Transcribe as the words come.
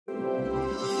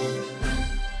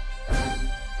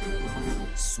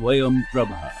Swayam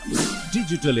Prabha.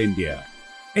 Digital India.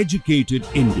 Educated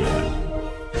India.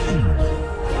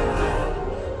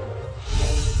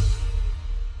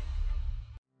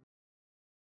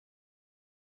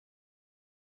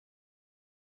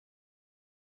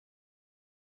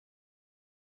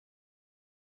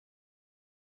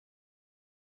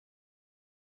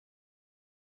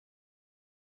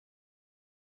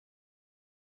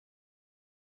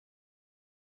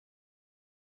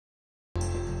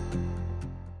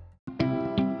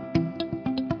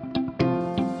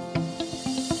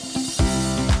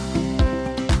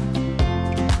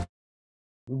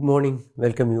 Good morning.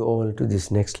 Welcome you all to this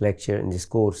next lecture in this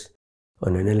course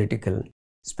on analytical,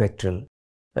 spectral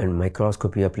and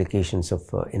microscopy applications of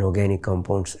inorganic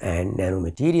compounds and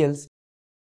nanomaterials.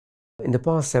 In the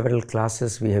past several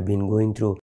classes we have been going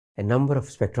through a number of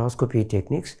spectroscopy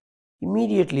techniques.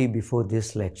 Immediately before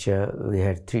this lecture we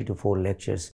had 3 to 4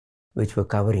 lectures which were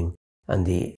covering on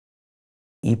the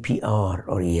EPR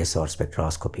or ESR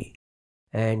spectroscopy.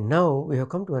 And now we have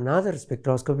come to another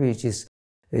spectroscopy which is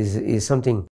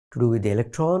something to do with the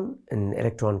electron and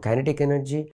electron kinetic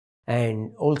energy,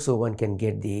 and also one can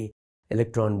get the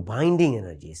electron binding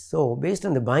energies. So based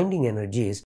on the binding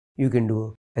energies you can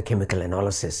do a chemical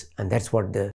analysis, and that's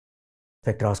what the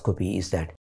spectroscopy is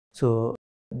that. So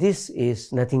this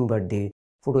is nothing but the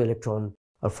photoelectron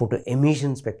or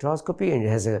photoemission spectroscopy, and it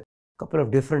has a couple of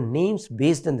different names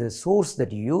based on the source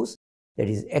that you use. That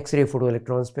is X-ray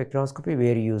photoelectron spectroscopy,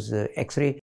 where you use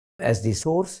X-ray as the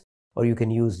source, or you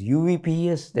can use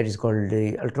UVPS, that is called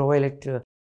the ultraviolet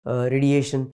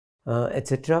radiation,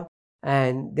 etc.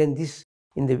 And then this,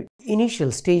 in the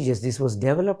initial stages, this was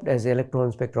developed as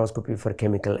electron spectroscopy for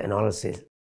chemical analysis.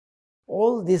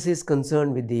 All this is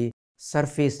concerned with the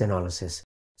surface analysis.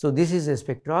 So this is a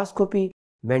spectroscopy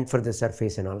meant for the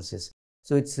surface analysis.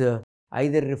 So it's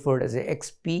either referred as a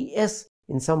XPS.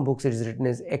 In some books it is written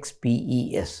as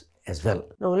XPES as well.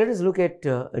 Now let us look at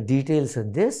details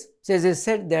of this. So as I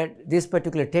said, that this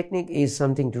particular technique is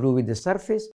something to do with the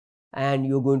surface, and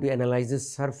you're going to analyze the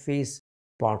surface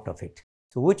part of it.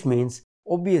 So which means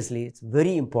obviously it's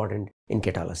very important in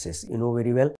catalysis. You know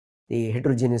very well the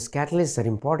heterogeneous catalysts are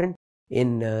important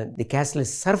in the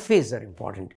catalyst surface are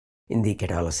important in the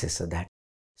catalysis of that.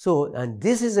 So, and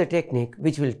this is a technique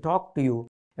which will talk to you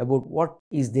about what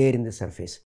is there in the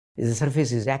surface. Is the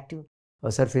surface is active,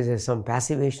 or surface has some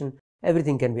passivation?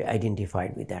 Everything can be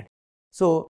identified with that.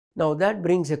 So now that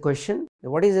brings a question: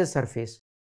 what is a surface,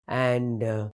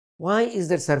 and why is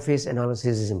that surface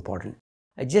analysis is important?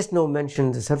 I just now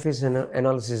mentioned the surface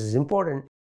analysis is important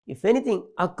if anything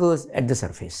occurs at the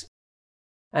surface,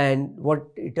 and what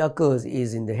it occurs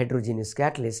is in the heterogeneous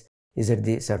catalyst is at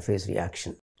the surface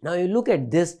reaction. Now you look at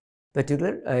this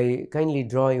particular, I kindly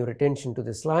draw your attention to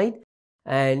the slide,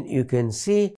 and you can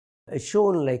see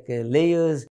shown like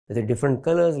layers with the different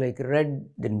colors like red,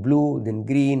 then blue, then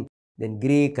green, then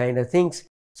gray kind of things.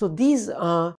 So these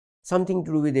are something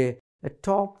to do with a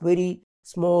top very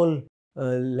small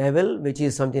level, which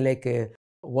is something like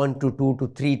 1 to 2 to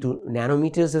 3 to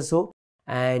nanometers or so,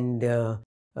 and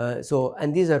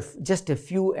and these are just a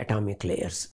few atomic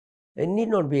layers. It need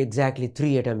not be exactly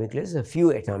 3 atomic layers, a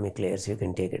few atomic layers you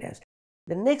can take it as.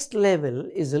 The next level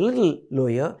is a little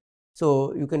lower,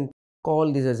 so you can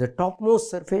call this as a topmost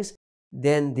surface.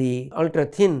 Then the ultra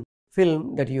thin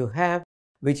film that you have,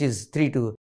 which is 3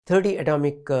 to 30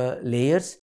 atomic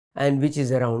layers, and which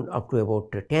is around up to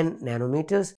about 10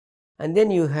 nanometers. And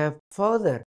then you have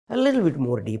further a little bit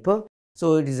more deeper,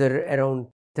 so it is around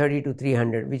 30 to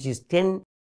 300, which is 10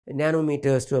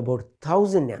 nanometers to about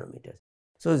 1000 nanometers.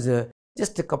 So it's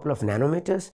just a couple of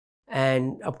nanometers,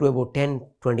 and up to about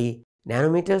 10-20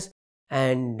 nanometers,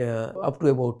 and up to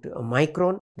about a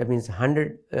micron, that means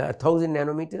 1000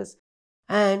 nanometers,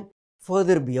 and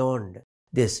further beyond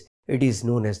this it is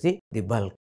known as the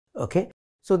bulk. Okay,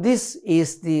 so this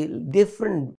is the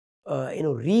different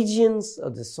regions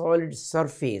of the solid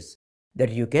surface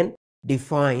that you can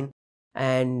define,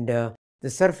 and the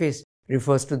surface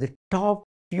refers to the top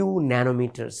few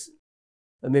nanometers,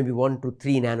 maybe 1 to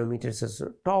 3 nanometers or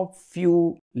so, top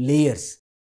few layers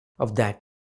of that.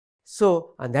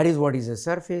 So, and that is what is a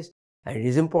surface, and it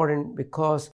is important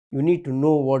because you need to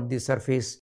know what the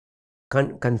surface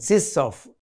consists of.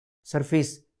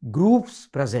 Surface groups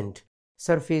present,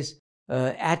 surface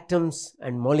atoms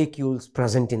and molecules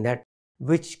present in that,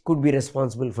 which could be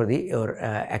responsible for the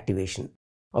activation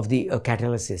of the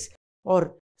catalysis,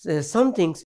 or some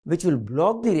things which will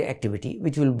block the reactivity,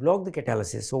 which will block the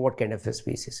catalysis. So what kind of a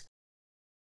species?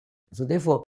 So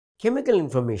therefore chemical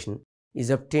information is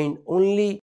obtained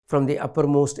only from the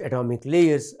uppermost atomic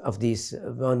layers of these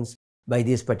ones by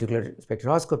this particular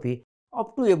spectroscopy,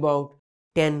 up to about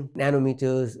 10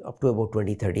 nanometers, up to about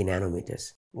 20-30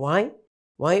 nanometers. Why?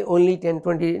 Why only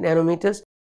 10-20 nanometers?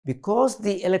 Because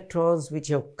the electrons which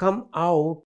have come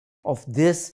out of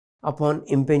this upon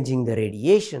impinging the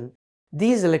radiation,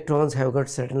 these electrons have got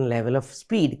certain level of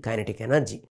speed, kinetic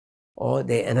energy, or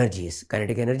the energies,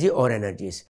 kinetic energy or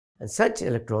energies. And such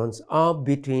electrons are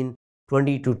between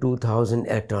 20 to 2000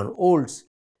 electron volts.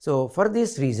 So for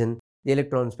this reason, the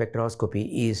electron spectroscopy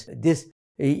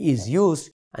is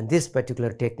used, and this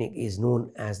particular technique is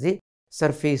known as the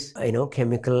surface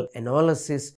chemical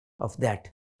analysis of that.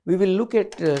 We will look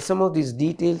at some of these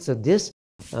details of this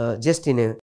just in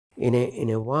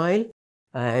a while.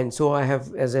 And so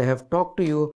as I have talked to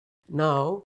you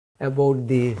now about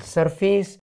the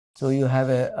surface, so you have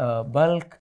a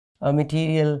bulk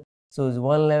material. So it's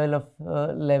one level of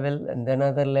level, and then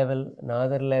another level,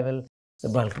 the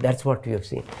bulk. That's what we have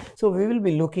seen. So we will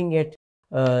be looking at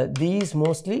these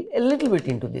mostly a little bit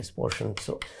into this portion.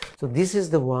 So this is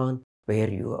the one where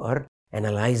you are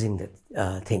analyzing the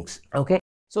things. Okay.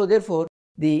 So therefore,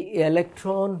 the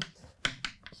electron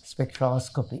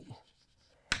spectroscopy,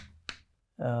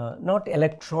 not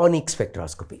electronic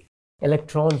spectroscopy,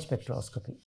 electron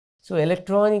spectroscopy. So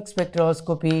electronic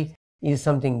spectroscopy is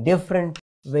something different,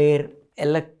 where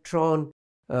electron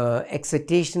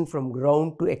excitation from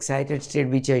ground to excited state,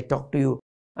 which I talked to you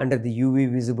under the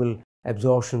UV visible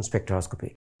absorption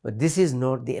spectroscopy. But this is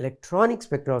not the electronic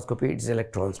spectroscopy, it is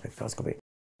electron spectroscopy.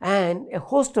 And a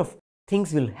host of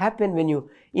things will happen when you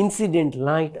incident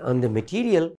light on the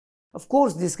material. Of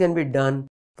course, this can be done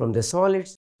from the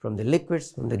solids, from the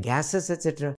liquids, from the gases,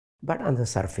 etc., but on the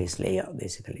surface layer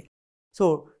basically.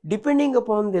 So depending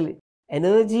upon the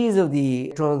energies of the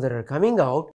electrons that are coming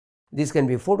out, this can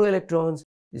be photoelectrons,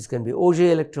 this can be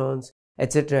Auger electrons,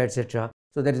 etc., etc.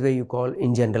 So that is why you call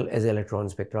in general as electron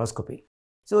spectroscopy.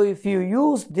 So if you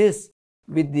use this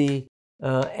with the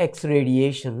X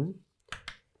radiation,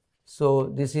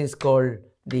 so this is called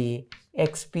the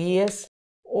XPES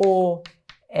or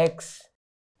XPES,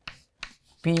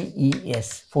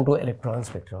 photoelectron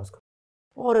spectroscopy.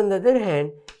 Or on the other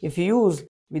hand, if you use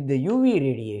with the UV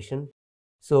radiation,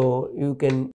 so you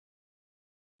can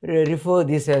refer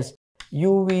this as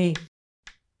UVPES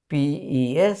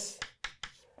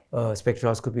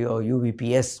spectroscopy or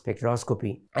UVPS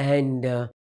spectroscopy. And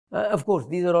of course,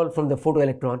 these are all from the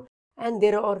photoelectron, and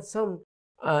there are some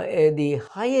the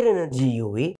higher energy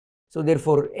UV. So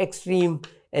therefore, extreme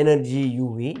energy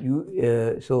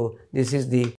UV. So this is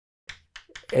the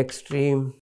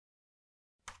extreme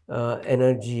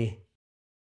energy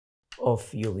of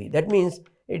UV. That means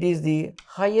it is the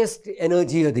highest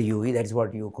energy of the UV. That's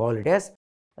what you call it as.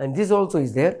 And this also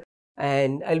is there,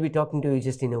 and I'll be talking to you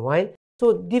just in a while.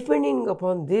 So depending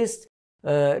upon this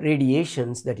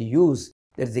radiations that you use,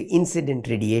 that's the incident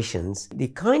radiations, the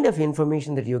kind of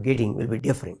information that you're getting will be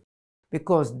different,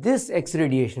 because this X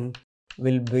radiation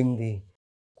will bring the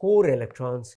core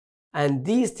electrons, and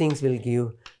these things will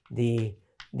give the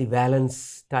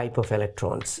valence type of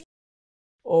electrons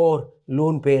or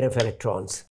lone pair of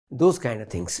electrons, those kind of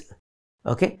things.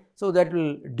 Okay, so that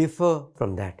will differ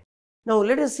from that. Now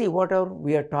let us see what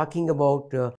we are talking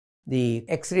about the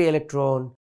X-ray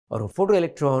electron or a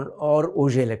photoelectron or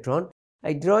Auger electron.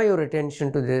 I draw your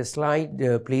attention to the slide,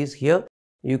 please. Here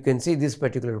you can see this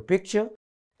particular picture.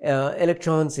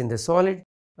 Electrons in the solid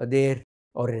are there,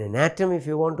 or in an atom if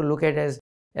you want to look at as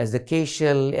the K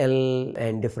shell, L,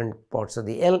 and different parts of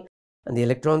the L, and the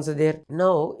electrons are there.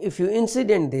 Now if you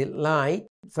incident the light,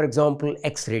 for example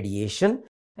X radiation,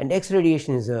 and X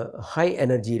radiation is a high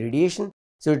energy radiation,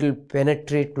 so it will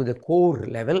penetrate to the core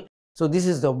level. So this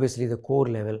is obviously the core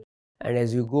level, and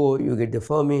as you go you get the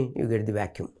Fermi, you get the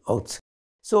vacuum outs.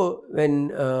 So when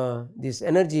this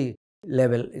energy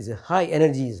level is high,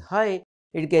 energy is high,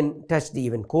 it can touch the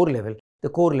even core level. The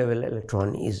core level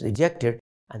electron is ejected,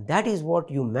 and that is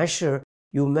what you measure.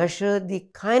 You measure the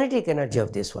kinetic energy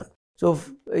of this one. So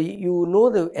you know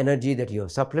the energy that you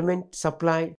have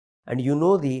supplied, and you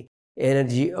know the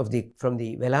energy of from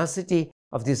the velocity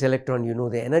of this electron, you know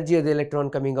the energy of the electron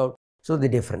coming out. So the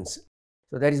difference.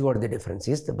 So that is what the difference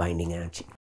is, the binding energy.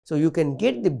 So you can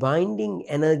get the binding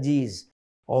energies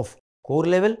of core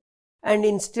level, and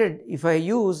instead if I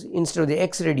use, instead of the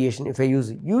X radiation, if I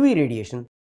use UV radiation,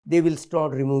 they will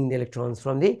start removing the electrons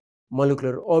from the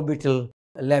molecular orbital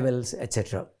levels,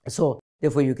 etc. So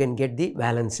therefore you can get the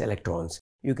valence electrons,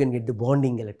 you can get the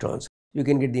bonding electrons, you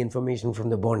can get the information from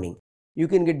the bonding, you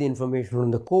can get the information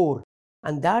from the core,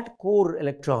 and that core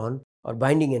electron or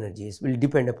binding energies will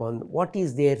depend upon what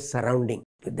is their surrounding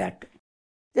with that.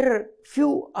 There are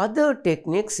few other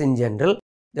techniques in general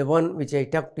The one which I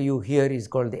talked to you here is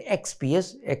called the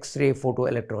XPS, X-ray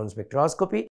photoelectron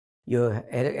spectroscopy. Your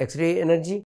X-ray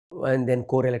energy and then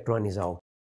core electron is out.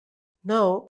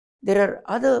 Now, there are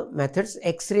other methods,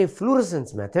 X-ray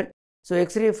fluorescence method. So,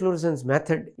 X-ray fluorescence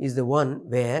method is the one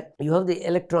where you have the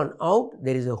electron out,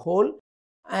 there is a hole,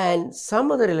 and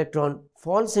some other electron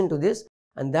falls into this,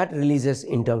 and that releases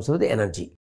in terms of the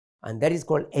energy, and that is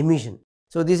called emission.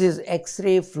 So, this is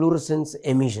X-ray fluorescence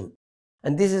emission,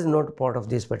 and this is not part of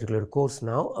this particular course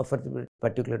now, for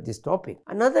particular this topic.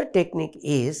 Another technique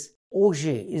is Auger,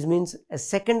 it means a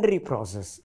secondary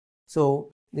process.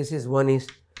 So, this is one is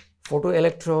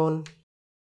photoelectron,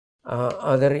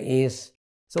 other is,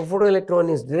 so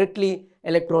photoelectron is directly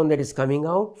electron that is coming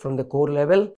out from the core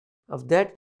level of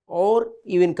that, or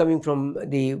even coming from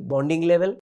the bonding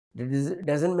level, that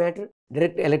doesn't matter,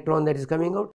 direct electron that is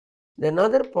coming out. The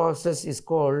another process is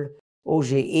called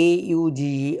Auger,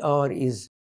 AUGER is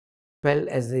spelled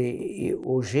as the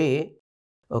Auger,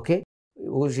 okay,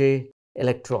 Auger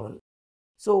electron.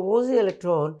 So, Auger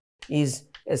electron is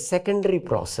a secondary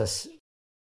process,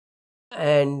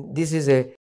 and this is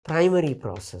a primary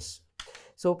process.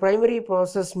 So, primary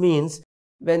process means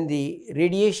when the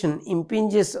radiation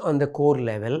impinges on the core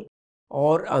level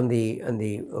or on the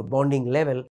bonding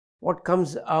level, what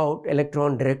comes out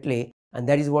electron directly, and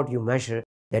that is what you measure,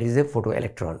 that is a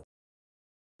photoelectron.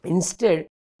 Instead,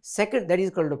 that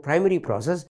is called a primary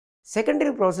process.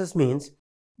 Secondary process means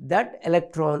that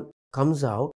electron comes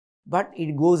out, but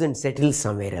it goes and settles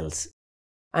somewhere else,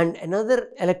 and another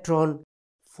electron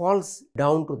falls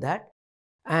down to that,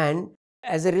 and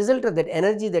as a result of that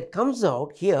energy that comes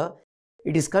out here,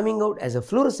 it is coming out as a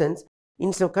fluorescence.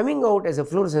 Instead of coming out as a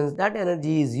fluorescence, that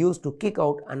energy is used to kick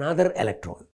out another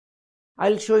electron. I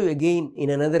will show you again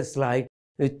in another slide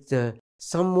with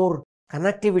some more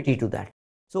connectivity to that.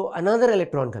 So, another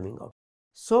electron coming out.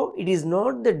 So, it is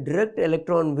not the direct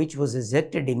electron which was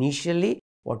ejected initially,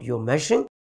 what you are measuring,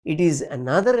 it is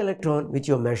another electron which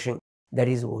you are measuring, that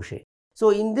is Auger. So,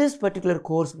 in this particular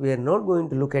course, we are not going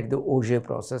to look at the Auger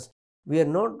process, we are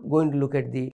not going to look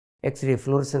at the X-ray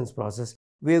fluorescence process,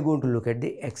 we are going to look at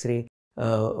the X-ray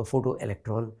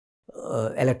photoelectron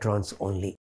electrons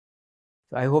only.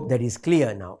 So, I hope that is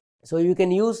clear now. So, you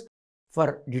can use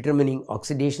for determining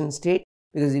oxidation state,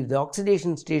 because if the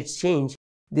oxidation states change,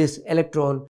 this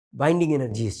electron binding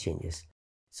energies changes.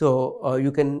 So,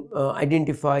 you can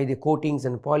identify the coatings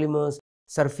and polymers,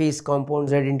 surface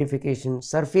compounds identification,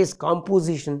 surface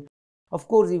composition. Of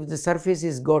course, if the surface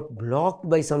is got blocked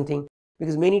by something,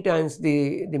 because many times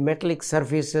the metallic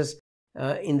surfaces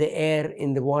in the air,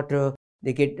 in the water,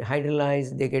 they get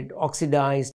hydrolyzed, they get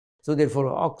oxidized. So, therefore,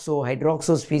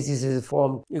 hydroxo species is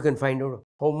formed. You can find out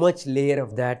how much layer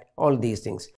of that, all these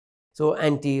things. So,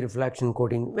 anti-reflection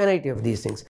coating, variety of these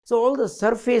things. So, all the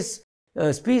surface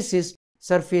species,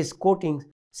 surface coatings,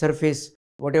 surface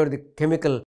whatever the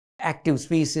chemical active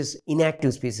species,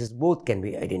 inactive species, both can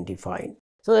be identified.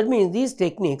 So, that means these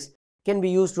techniques can be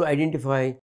used to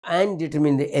identify and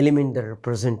determine the element that are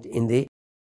present in the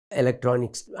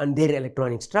electronics and their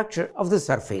electronic structure of the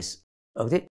surface of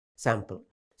the sample.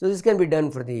 So, this can be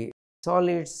done for the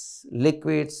solids,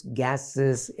 liquids,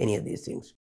 gases, any of these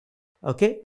things.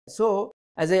 Okay. So,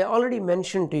 as I already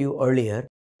mentioned to you earlier,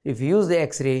 if you use the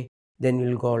X-ray, then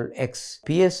you will call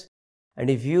XPS,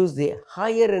 and if you use the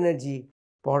higher energy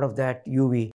part of that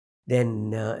UV,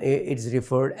 then it is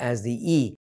referred as the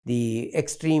E, the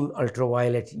extreme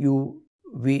ultraviolet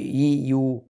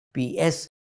UPS.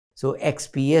 So,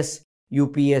 XPS,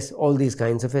 UPS, all these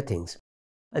kinds of things.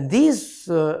 And these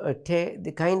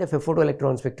the kind of a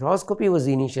photoelectron spectroscopy was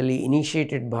initially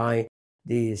initiated by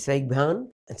the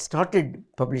Swayam and started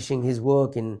publishing his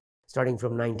work starting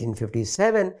from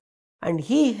 1957, and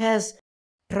he has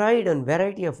tried on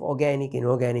variety of organic,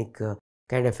 inorganic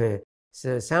kind of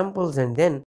samples, and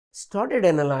then started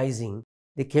analyzing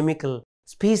the chemical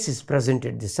species present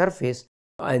at the surface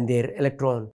and their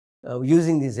electron,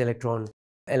 using these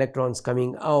electrons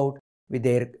coming out with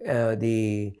their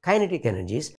the kinetic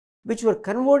energies, which were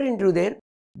converted into their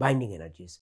binding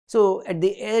energies. So, at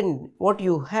the end, what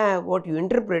you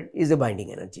interpret is the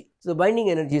binding energy. So, binding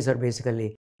energies are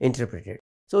basically interpreted.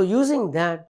 So, using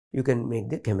that, you can make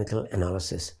the chemical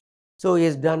analysis. So, he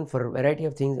has done for a variety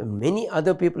of things. Many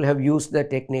other people have used that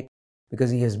technique because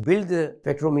he has built the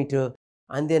spectrometer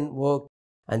and then worked,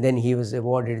 and then he was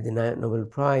awarded the Nobel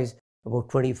Prize about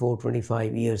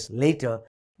 24-25 years later,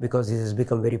 because it has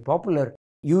become very popular.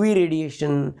 UV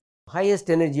radiation, highest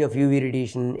energy of UV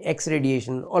radiation, X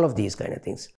radiation, all of these kind of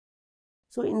things.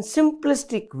 So, in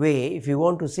simplistic way, if you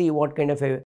want to see what kind of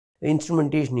a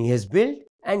instrumentation he has built,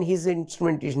 and his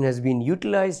instrumentation has been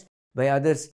utilized by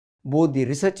others, both the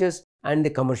researchers and the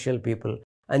commercial people,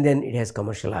 and then it has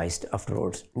commercialized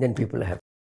afterwards. Then people have.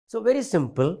 So very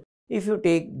simple. If you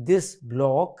take this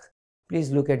block,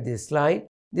 please look at this slide.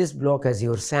 This block has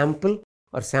your sample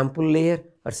or sample layer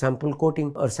or sample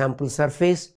coating or sample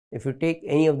surface. If you take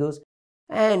any of those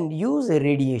and use a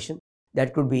radiation,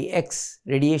 that could be X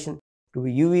radiation, to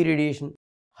be UV radiation,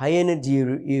 high energy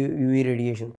UV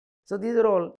radiation. So these are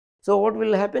all. So what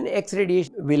will happen? X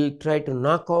radiation will try to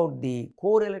knock out the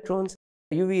core electrons.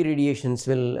 UV radiations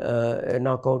will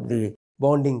knock out the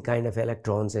bonding kind of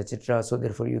electrons, etc. So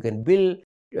therefore you can build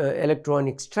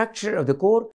electronic structure of the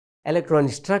core,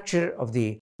 electronic structure of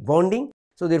the bonding.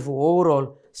 So therefore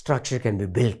overall structure can be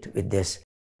built with this.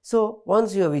 So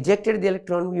once you have ejected the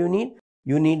electron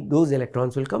you need those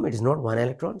electrons will come. It is not one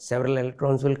electron, several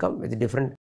electrons will come with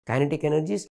different kinetic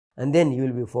energies, and then you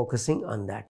will be focusing on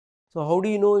that. So how do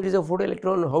you know it is a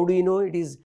photoelectron? How do you know it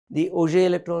is the Auger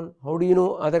electron? How do you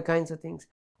know other kinds of things?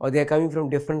 Or they are coming from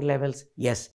different levels?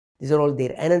 Yes, these are all,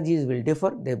 their energies will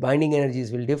differ, their binding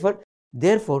energies will differ,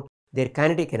 therefore their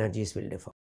kinetic energies will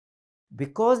differ.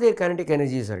 Because their kinetic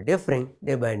energies are different,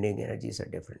 their binding energies are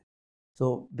different.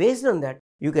 So based on that,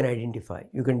 you can identify,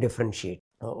 you can differentiate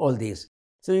all these.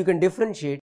 So you can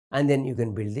differentiate and then you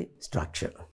can build the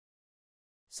structure.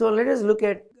 So let us look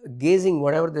at gauging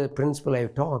whatever the principle I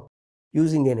have taught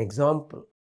using an example.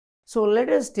 So let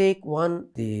us take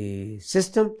the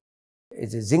system.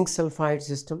 It's a zinc sulfide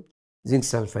system, zinc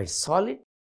sulfide solid,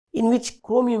 in which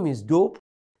chromium is doped.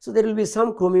 So there will be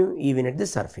some chromium even at the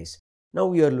surface. Now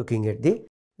we are looking at the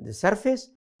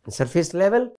surface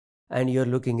level, and you are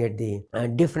looking at the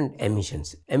different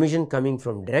emissions. Emission coming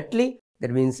from directly,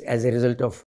 that means as a result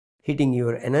of heating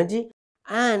your energy,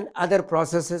 and other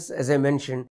processes as I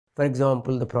mentioned, for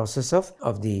example the process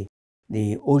of the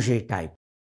Auger type.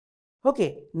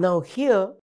 Okay, now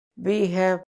here we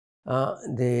have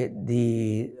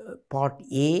the part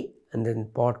A and then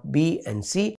part B and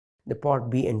C. The part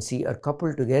B and C are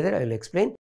coupled together. I will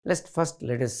explain. First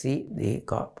let us see the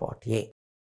part A.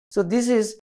 So this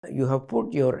is, you have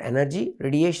put your energy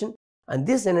radiation, and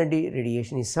this energy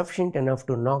radiation is sufficient enough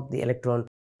to knock the electron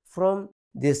from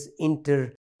this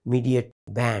intermediate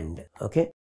band.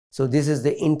 Okay, so this is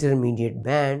the intermediate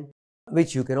band,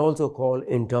 which you can also call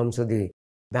in terms of the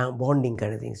bonding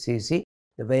kind of thing. So you see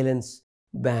the valence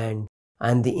band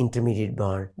and the intermediate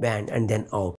band and then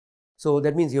out. So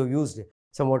that means you have used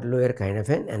somewhat lower kind of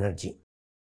an energy.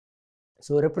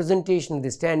 So representation of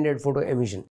the standard photo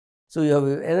emission. So you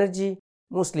have energy,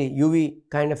 mostly UV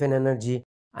kind of an energy,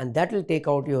 and that will take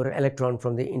out your electron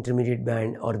from the intermediate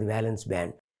band or the valence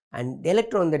band. And the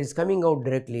electron that is coming out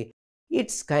directly,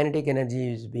 its kinetic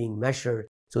energy is being measured.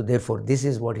 So therefore this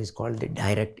is what is called the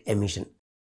direct emission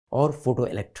or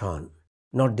photoelectron,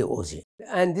 not the Auger.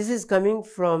 And this is coming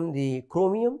from the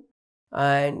chromium,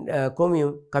 and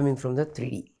chromium coming from the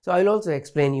 3D. So I will also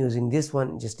explain using this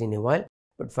one just in a while,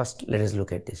 but first let us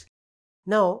look at this.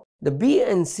 Now the B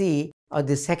and C are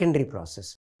the secondary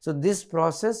process. So this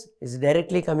process is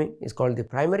directly coming, is called the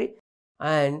primary,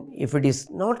 and if it is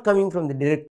not coming from the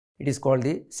direct, it is called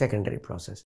the secondary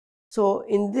process. So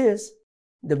in this,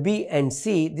 the B and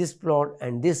C, this plot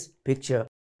and this picture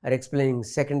are explaining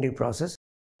secondary process.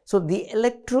 So the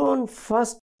electron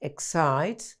first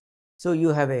excites. So you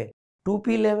have a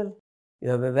 2p level, you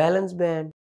have a valence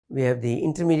band, we have the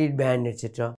intermediate band,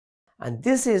 etc. And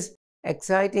this is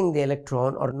exciting the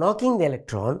electron or knocking the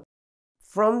electron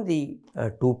from the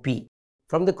 2p,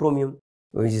 from the chromium,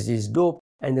 which is doped,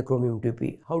 and the chromium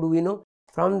 2p. How do we know?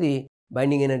 From the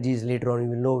binding energies later on, you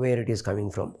will know where it is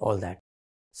coming from, all that.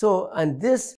 So, and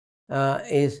this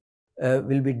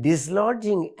will be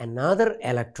dislodging another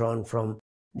electron from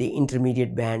the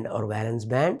intermediate band or valence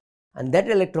band, and that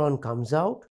electron comes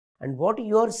out, and what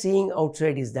you are seeing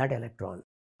outside is that electron.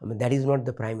 I mean, that is not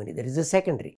the primary, that is the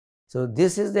secondary. So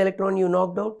this is the electron you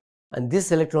knocked out, and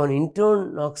this electron in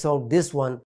turn knocks out this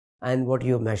one, and what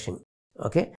you are measuring,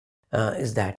 okay,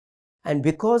 is that. And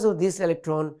because of this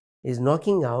electron is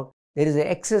knocking out, there is an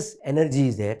excess energy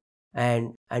is there,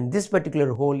 and this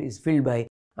particular hole is filled by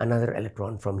another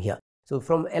electron from here. So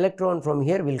from electron from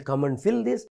here will come and fill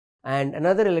this, and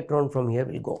another electron from here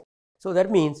will go. So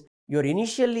that means you are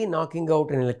initially knocking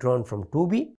out an electron from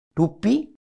 2p,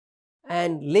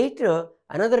 and later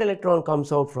another electron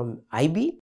comes out from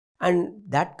IB, and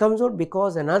that comes out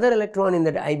because another electron in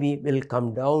that IB will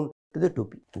come down to the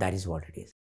 2p. That is what it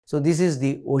is. So this is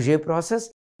the Auger process,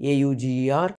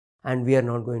 AUGER, and we are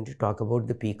not going to talk about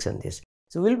the peaks and this.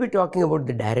 So we will be talking about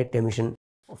the direct emission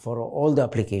for all the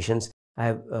applications. I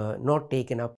have not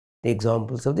taken up the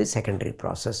examples of the secondary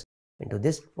process into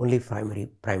this, only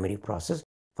primary process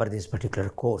for this particular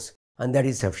course. and that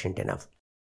is sufficient enough.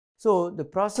 So the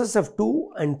process of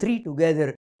 2 and 3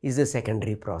 together is the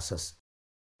secondary process.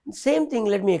 Same thing,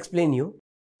 let me explain you.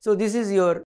 So this is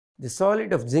the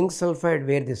solid of zinc sulfide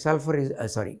where the sulfur is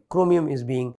chromium is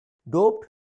being doped,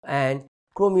 and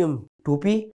chromium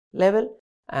 2p level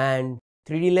and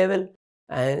 3d level,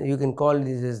 and you can call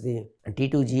this as the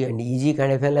T2G and EG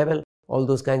kind of a level, all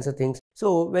those kinds of things.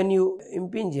 So when you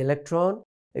impinge electron,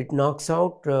 it knocks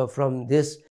out from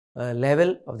this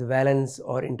level of the valence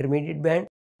or intermediate band,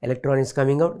 electron is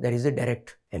coming out, that is a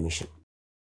direct emission.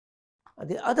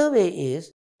 The other way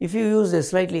is, if you use a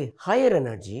slightly higher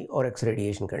energy or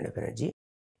X-radiation kind of energy,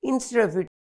 instead of it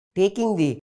taking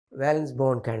the valence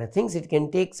bond kind of things, it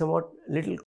can take somewhat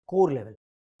little core level.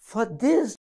 For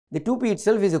this, the 2p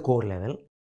itself is a core level,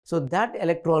 so that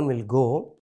electron will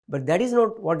go, but that is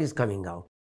not what is coming out.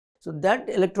 So that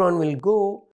electron will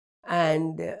go,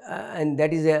 and that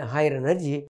is a higher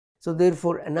energy. So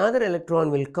therefore another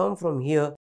electron will come from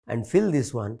here and fill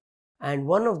this one, and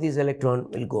one of these electron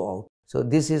will go out. So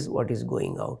this is what is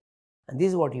going out, and this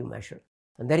is what you measure,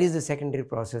 and that is the secondary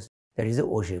process, that is the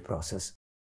Auger process.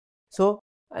 So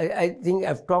I think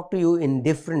I've talked to you in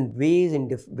different ways,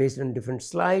 based on different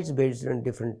slides, based on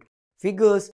different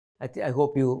figures. I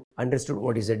hope you understood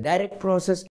what is a direct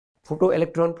process,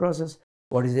 photoelectron process,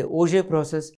 what is the Auger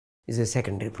process, is a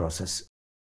secondary process.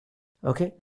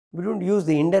 Okay, we don't use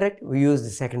the indirect, we use the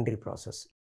secondary process.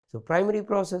 So primary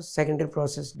process, secondary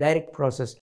process, direct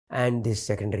process, and this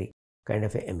secondary kind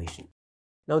of a emission.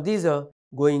 Now these are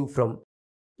going from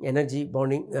energy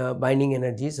binding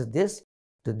energies of this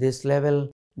to this level,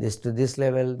 this to this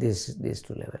level, this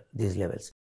to level, these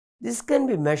levels. This can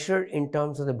be measured in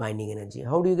terms of the binding energy.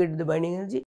 How do you get the binding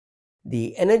energy?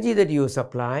 The energy that you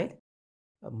supplied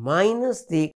minus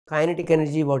the kinetic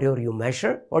energy, whatever you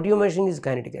measure. What you are measuring is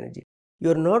kinetic energy.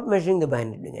 You are not measuring the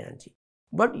binding energy,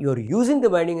 but you are using the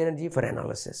binding energy for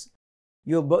analysis.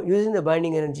 You are using the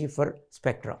binding energy for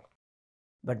spectra,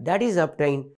 but that is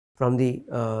obtained from the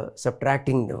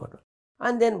subtracting the order.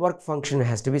 And then work function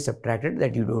has to be subtracted,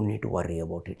 that you don't need to worry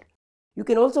about it. You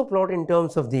can also plot in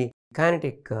terms of the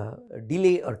kinetic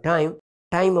delay or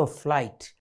time of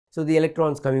flight. So the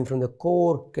electrons coming from the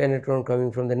core, electron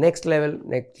coming from the next level,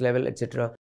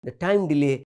 etc. The time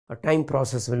delay or time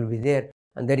process will be there,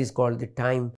 and that is called the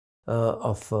time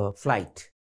of flight.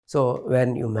 So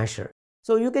when you measure,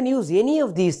 so you can use any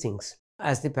of these things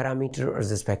as the parameter or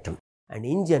the spectrum. And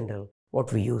in general,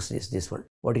 what we use is this one,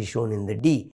 what is shown in the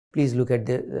D. Please look at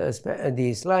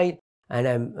the slide, and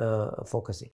I'm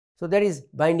focusing. So that is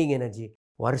binding energy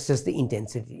versus the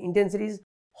intensity. Intensity is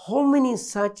how many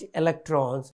such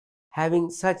electrons having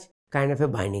such kind of a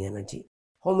binding energy.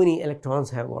 How many electrons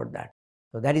have got that?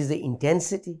 So that is the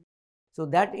intensity. So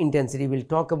that intensity will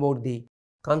talk about the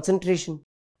concentration,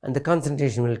 and the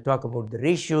concentration will talk about the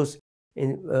ratios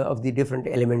of the different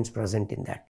elements present in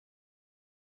that.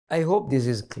 I hope this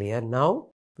is clear now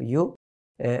for you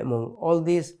among all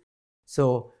these.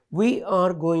 So we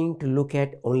are going to look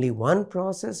at only one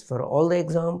process for all the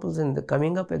examples in the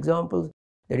coming up examples,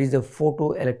 that is the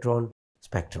photoelectron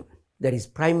spectrum. That is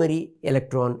primary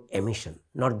electron emission,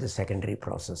 not the secondary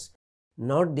process,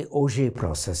 not the Auger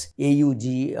process.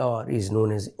 AUGER is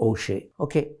known as Auger.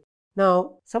 Okay.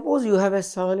 Now suppose you have a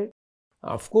solid,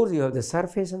 of course you have the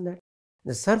surface on that.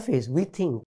 The surface, we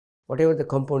think whatever the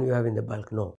compound you have in the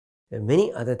bulk, no. There are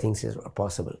many other things are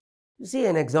possible. You see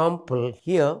an example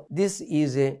here. This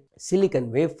is a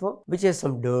silicon wafer which has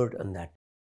some dirt on that.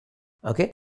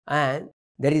 Okay, and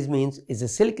that means is a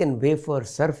silicon wafer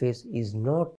surface is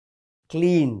not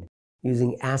cleaned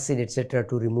using acid etc.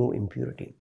 to remove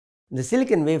impurity. The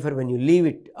silicon wafer, when you leave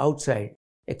it outside,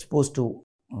 exposed to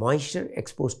moisture,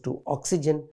 exposed to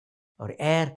oxygen or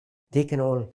air, they can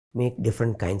all make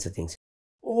different kinds of things.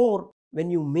 Or when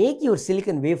you make your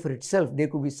silicon wafer itself, there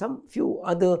could be some few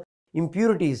other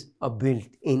impurities are built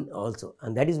in also,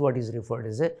 and that is what is referred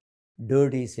as a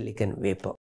dirty silicon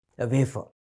wafer.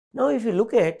 Now if you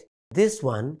look at this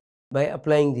one, by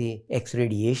applying the X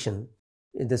radiation,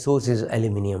 the source is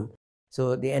aluminum,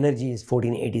 so the energy is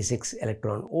 1486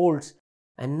 electron volts,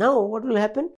 and now what will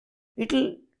happen? It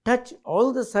will touch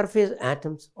all the surface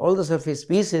atoms, all the surface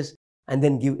species, and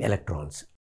then give electrons.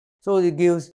 So it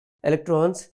gives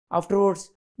electrons.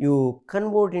 Afterwards you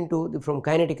convert into from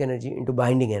kinetic energy into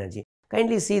binding energy.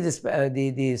 Kindly see this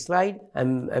the slide.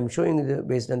 I'm showing you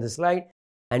based on the slide,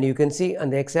 and you can see on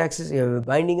the x-axis you have a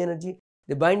binding energy.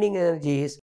 The binding energy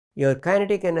is your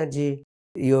kinetic energy,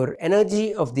 your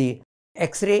energy of the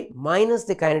X-ray minus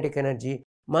the kinetic energy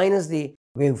minus the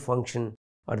wave function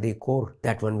or the core,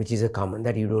 that one which is a common,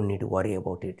 that you don't need to worry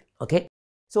about it. Okay,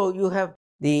 so you have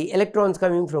the electrons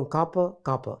coming from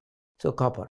copper. So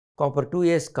copper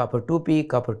 2s, copper 2p,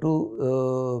 copper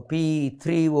 2p,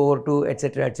 3 over 2,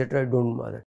 etc., etc., don't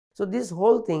bother. So this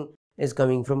whole thing is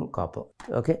coming from copper.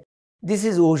 Okay, this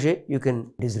is Auger, you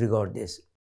can disregard this.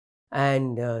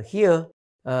 And here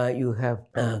you have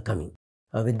coming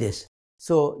with this.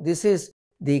 So this is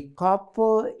the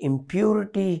copper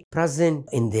impurity present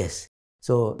in this.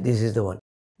 So this is the one.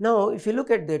 Now if you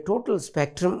look at the total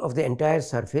spectrum of the entire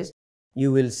surface,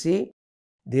 you will see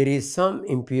there is some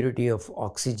impurity of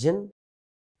oxygen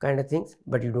kind of things,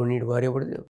 but you don't need to worry about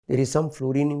it. There is some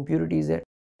fluorine impurities there.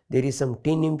 There is some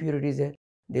tin impurities there.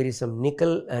 There is some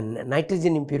nickel and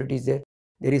nitrogen impurities there.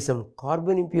 There is some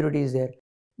carbon impurities there.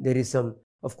 There is some,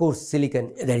 of course,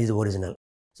 silicon, that is the original.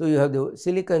 So you have the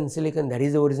silicon, that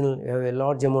is the original. You have a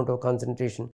large amount of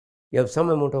concentration. You have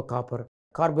some amount of copper,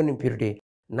 carbon impurity,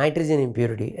 nitrogen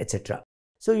impurity, etc.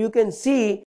 So you can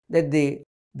see that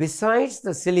besides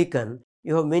the silicon,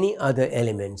 you have many other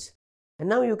elements. And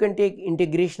now you can take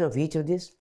integration of each of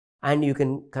this and you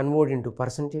can convert into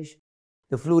percentage.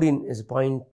 The fluorine is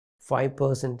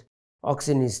 0.5%,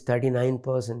 oxygen is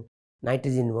 39%,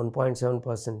 nitrogen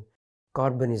 1.7%,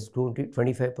 carbon is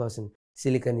 25%,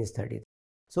 silicon is 30%.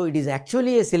 So it is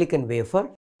actually a silicon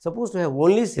wafer, supposed to have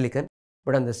only silicon,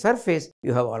 but on the surface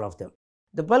you have all of them.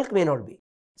 The bulk may not be,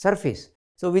 surface.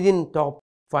 So within top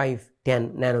 5,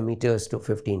 10 nanometers to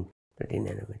 15, 20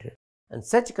 nanometers. And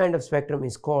such kind of spectrum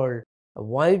is called a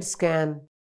wide scan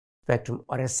spectrum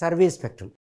or a survey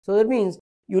spectrum. So that means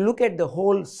you look at the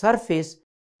whole surface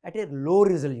at a low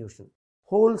resolution,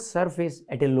 whole surface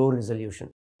at a low resolution.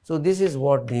 So this is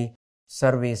what the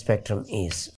survey spectrum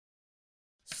is.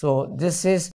 So this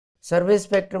is survey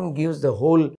spectrum, gives the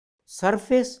whole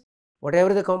surface,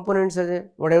 whatever the components are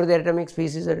there, whatever the atomic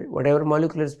species are, whatever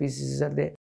molecular species are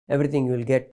there, everything you will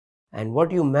get. And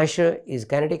what you measure is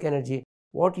kinetic energy.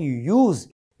 What you use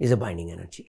is a binding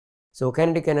energy. So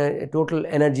kinetic energy, total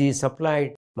energy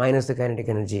supplied minus the kinetic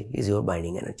energy is your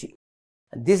binding energy.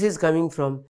 And this is coming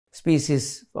from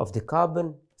species of the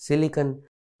carbon, silicon,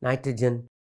 nitrogen,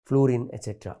 fluorine,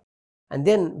 etc. And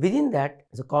then within that,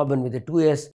 the carbon with the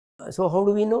 2s. So how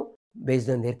do we know? Based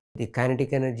on the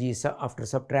kinetic energy, after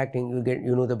subtracting,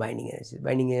 you know the binding energy.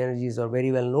 Binding energies are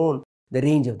very well known, the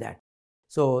range of that.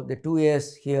 So the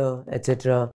 2s here,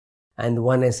 etc., and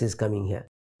 1s is coming here.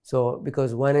 So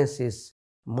because 1s is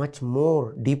much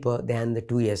more deeper than the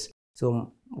 2s,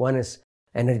 so 1s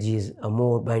energy is a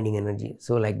more binding energy.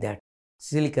 So like that.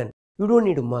 Silicon, you don't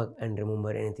need to mark and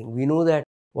remember anything. We know that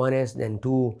 1s, then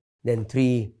 2, then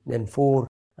 3, then 4,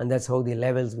 and that's how the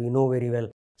levels we know very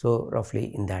well. So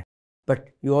roughly in that. But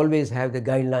you always have the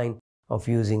guideline of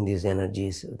using these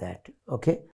energies of that.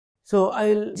 Okay. So I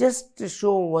will just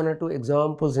show one or two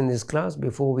examples in this class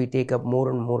before we take up more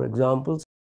and more examples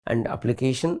and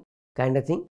application kind of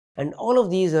thing. And all of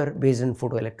these are based on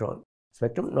photoelectron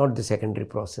spectrum, not the secondary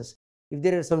process. If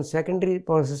there are some secondary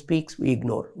process peaks, we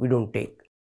ignore, we don't take.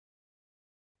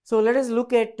 So let us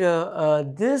look at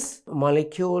this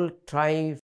molecule,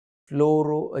 ethyl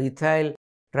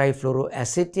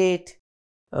trifluoroacetate.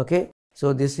 Okay,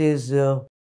 so this is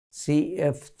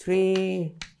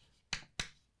CF3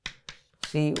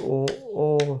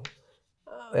 COO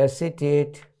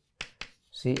acetate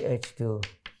CH2,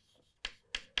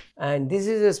 and this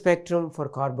is a spectrum for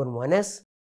carbon 1s.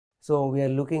 So we are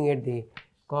looking at the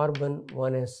carbon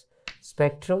 1s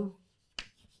spectrum.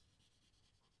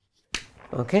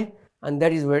 Okay, and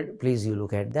that is where, please you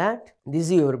look at that. This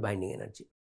is your binding energy.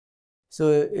 So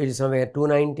it is somewhere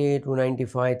 290,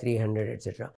 295, 300,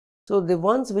 etc. So the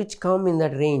ones which come in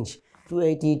that range,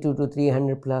 280 to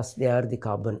 300 plus, they are the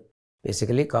carbon,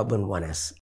 basically carbon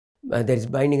 1s. There is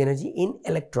binding energy in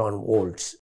electron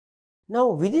volts. Now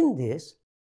within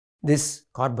this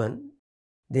carbon,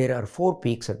 there are 4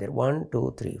 peaks are there, 1,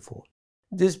 2, 3, 4.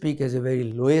 This peak has a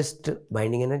very lowest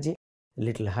binding energy,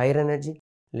 little higher energy,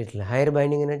 little higher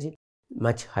binding energy,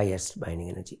 much highest binding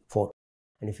energy, 4.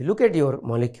 And if you look at your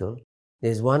molecule,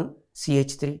 there is one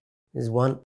CH3, there is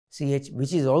one CH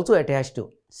which is also attached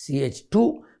to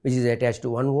CH2, which is attached to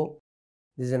 1O.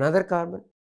 There is another carbon,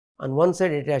 on one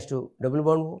side attached to double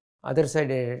bond O, other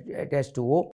side attached to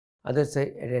O, other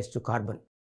side attached to carbon.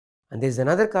 And there is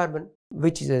another carbon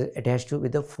which is attached to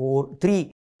with the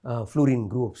 3 fluorine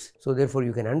groups. So therefore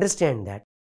you can understand that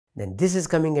then this is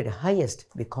coming at highest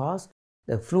because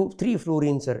the 3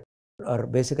 fluorines are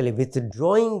basically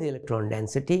withdrawing the electron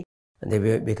density and they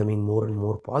were becoming more and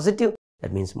more positive.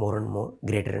 That means more and more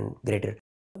greater and greater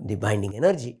the binding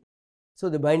energy. So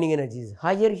the binding energy is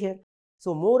higher here.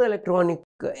 So more electron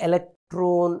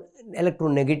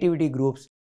negativity groups,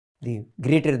 the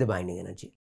greater the binding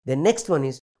energy. The next one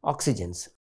is oxygens.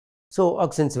 So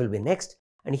oxygens will be next.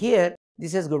 And here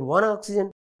this has got one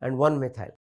oxygen and one methyl.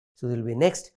 So it will be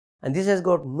next. And this has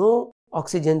got no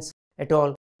oxygens at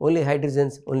all, only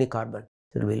hydrogens, only carbon.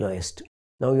 So it will be lowest.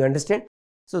 Now you understand?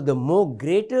 So the more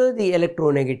greater the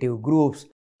electronegative groups,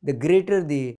 the greater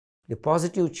the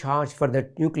positive charge for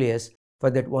that nucleus,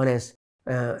 for that 1s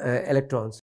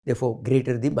electrons, therefore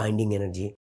greater the binding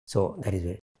energy. So that is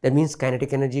where. That means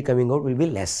kinetic energy coming out will be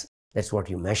less. That's what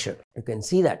you measure. You can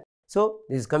see that. So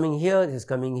this is coming here, this is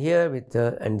coming here with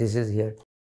and this is here.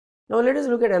 Now let us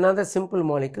look at another simple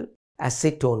molecule,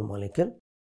 acetone molecule.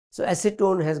 So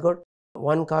acetone has got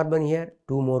one carbon here,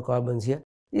 two more carbons here.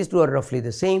 These two are roughly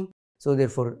the same. So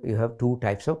therefore you have two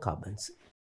types of carbons.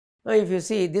 Now if you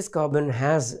see, this carbon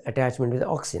has attachment with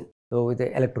oxygen, so with the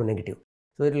electronegative.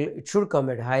 So it should come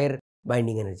at higher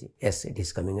binding energy. Yes, it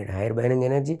is coming at higher binding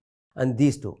energy. And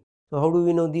these two. So how do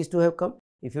we know these two have come?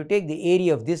 If you take the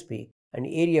area of this peak and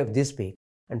area of this peak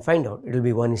and find out, it will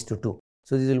be 1:2.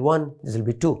 So this will 1, this will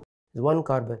be 2. This is one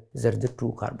carbon, these are the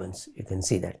two carbons. You can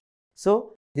see that.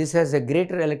 So this has a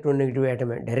greater electronegative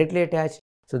atom directly attached.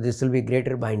 So this will be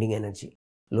greater binding energy,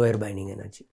 lower binding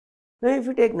energy. Now if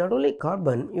you take not only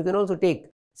carbon, you can also take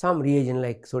some reagent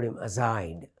like sodium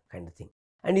azide kind of thing.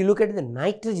 And you look at the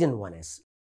nitrogen 1s.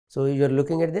 So you are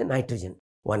looking at the nitrogen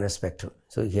 1s spectrum.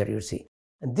 So here you see.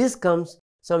 And this comes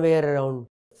somewhere around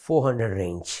 400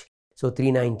 range. So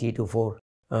 390 to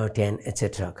 410,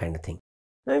 etc. kind of thing.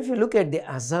 Now if you look at the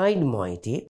azide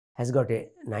moiety, has got a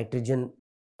nitrogen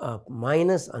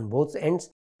minus on both ends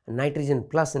and nitrogen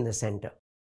plus in the center.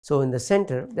 So in the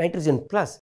center, nitrogen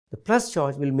plus, the plus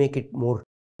charge will make it more,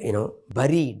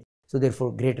 buried. So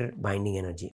therefore greater binding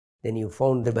energy. Then you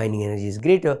found the binding energy is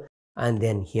greater, and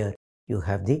then here you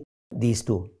have these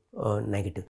two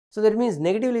negative. So that means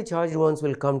negatively charged ones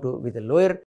will come with a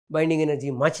lower binding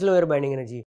energy, much lower binding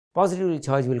energy. Positively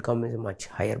charged will come with a much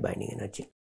higher binding energy.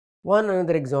 One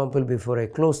another example before I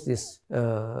close this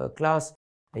class,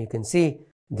 you can see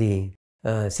the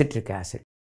citric acid.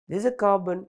 There is a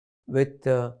carbon with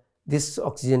this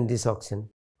oxygen,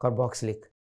 carboxylic.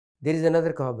 There is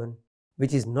another carbon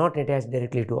which is not attached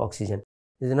directly to oxygen.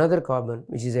 There is another carbon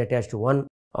which is attached to one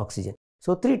oxygen.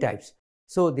 So three types.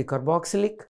 So the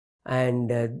carboxylic and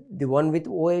the one with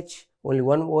OH, only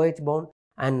one OH bond,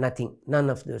 and none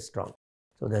of those strong.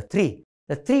 So the three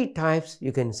types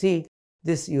you can see.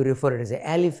 This you refer it as a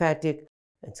aliphatic,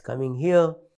 it's coming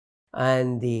here,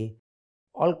 and the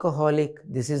alcoholic,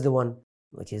 this is the one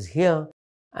which is here,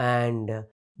 and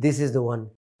this is the one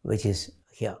which is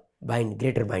here,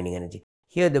 greater binding energy.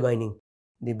 Here the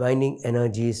binding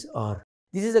energies are,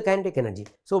 this is the kinetic energy.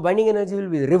 So binding energy will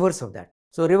be the reverse of that.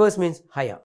 So reverse means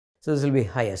higher. So this will be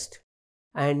highest.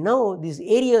 And now these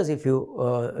areas, if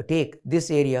you take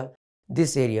this area,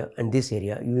 and this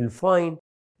area, you will find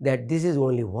that this is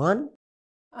only 1,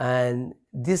 and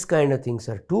this kind of things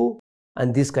are 2,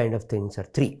 and this kind of things are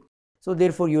 3. So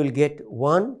therefore you will get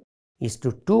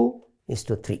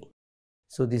 1:2:3.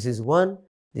 So this is 1,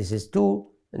 this is 2,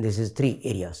 and this is 3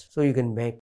 areas. So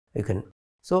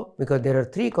so because there are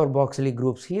 3 carboxylic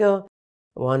groups here,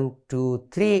 1, 2,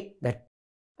 3, that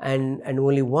and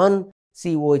only one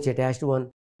COH attached one,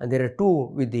 and there are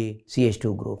 2 with the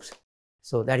CH2 groups.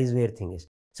 So that is where thing is.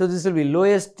 So this will be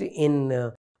lowest in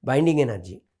binding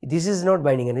energy. This is not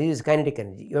binding energy, it is kinetic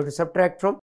energy. You have to subtract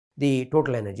from the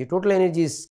total energy. Total energy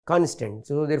is constant.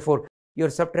 So therefore you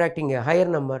are subtracting a higher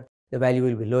number, the value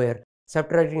will be lower.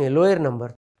 Subtracting a lower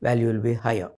number, value will be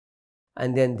higher.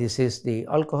 And then this is the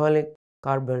alcoholic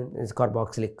carbon, is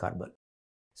carboxylic carbon.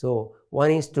 So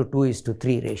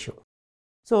 1:2:3 ratio.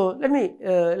 So let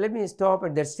me stop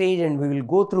at that stage, and we will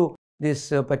go through this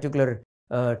particular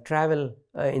travel.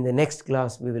 In the next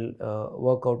class we will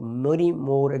work out many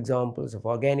more examples of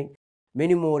organic,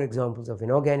 many more examples of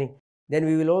inorganic. Then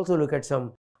we will also look at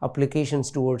some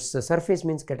applications towards the surface,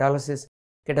 means catalysis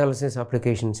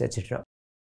applications, etc.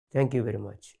 Thank you very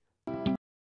much.